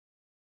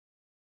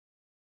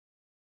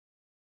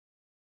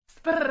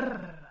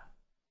Sprrr.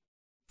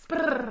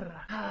 Sprrr.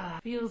 Ah,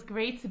 feels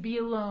great to be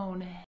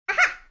alone.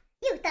 Aha!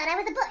 You thought I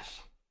was a bush,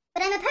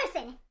 but I'm a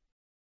person.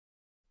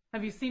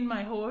 Have you seen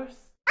my horse?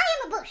 I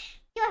am a bush.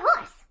 Your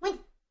horse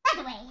went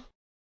that way.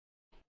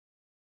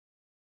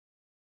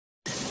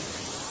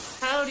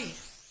 Howdy.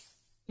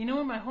 You know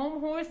where my home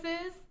horse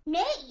is?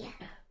 Nay.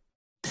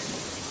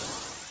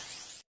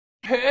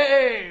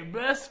 Hey,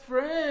 best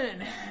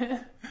friend.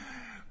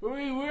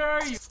 Wait, where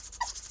are you?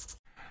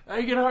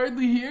 I can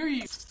hardly hear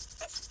you.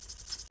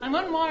 I'm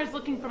on Mars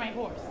looking for my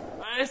horse.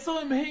 I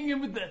saw him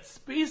hanging with that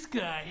space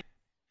guy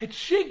at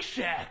Shake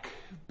Shack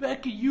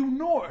back at U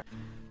North.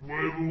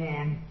 My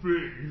long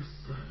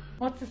face.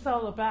 What's this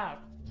all about?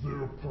 Is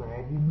there a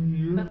problem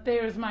here? But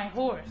there's my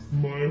horse.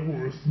 My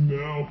horse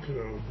now,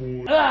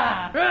 cowboy.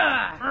 Ah!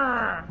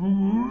 Ah!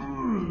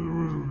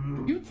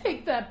 You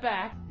take that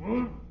back.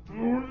 What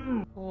are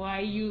you? Why,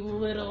 you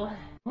little...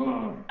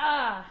 Ah!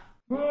 Ah!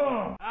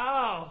 Ah!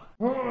 Ow!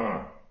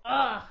 Ah!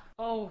 Ah!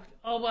 Oh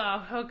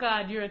wow. Oh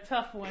god, you're a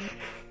tough one.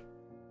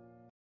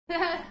 Go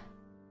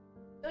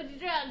do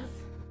drugs.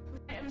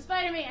 I'm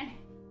Spider-Man.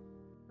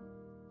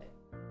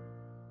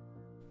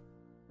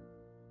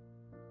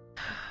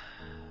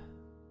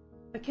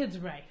 The kid's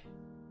right.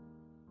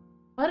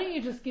 Why don't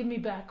you just give me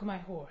back my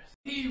horse?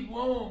 He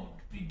won't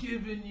be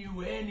giving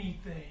you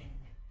anything,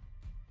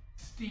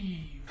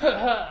 Steve.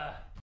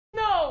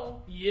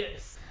 No!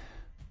 Yes,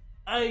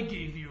 I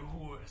gave your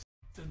horse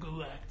to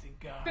Galactic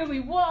God. Billy,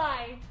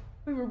 why?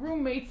 We were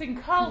roommates in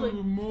We college.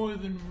 were more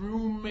than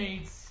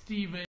roommates,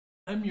 Steven.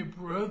 I'm your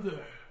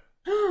brother.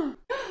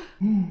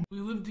 We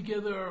lived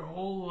together our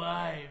whole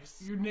lives.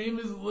 Your name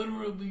is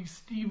literally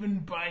Steven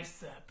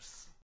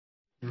Biceps.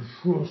 Your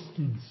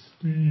trusted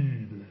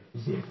steed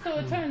is So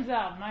it turns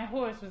out my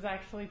horse was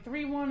actually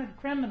 3 wanted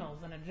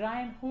criminals in a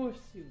giant horse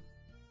suit.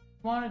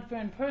 Wanted for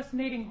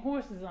impersonating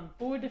horses on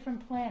 4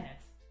 different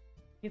planets.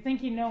 You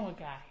think you know a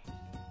guy.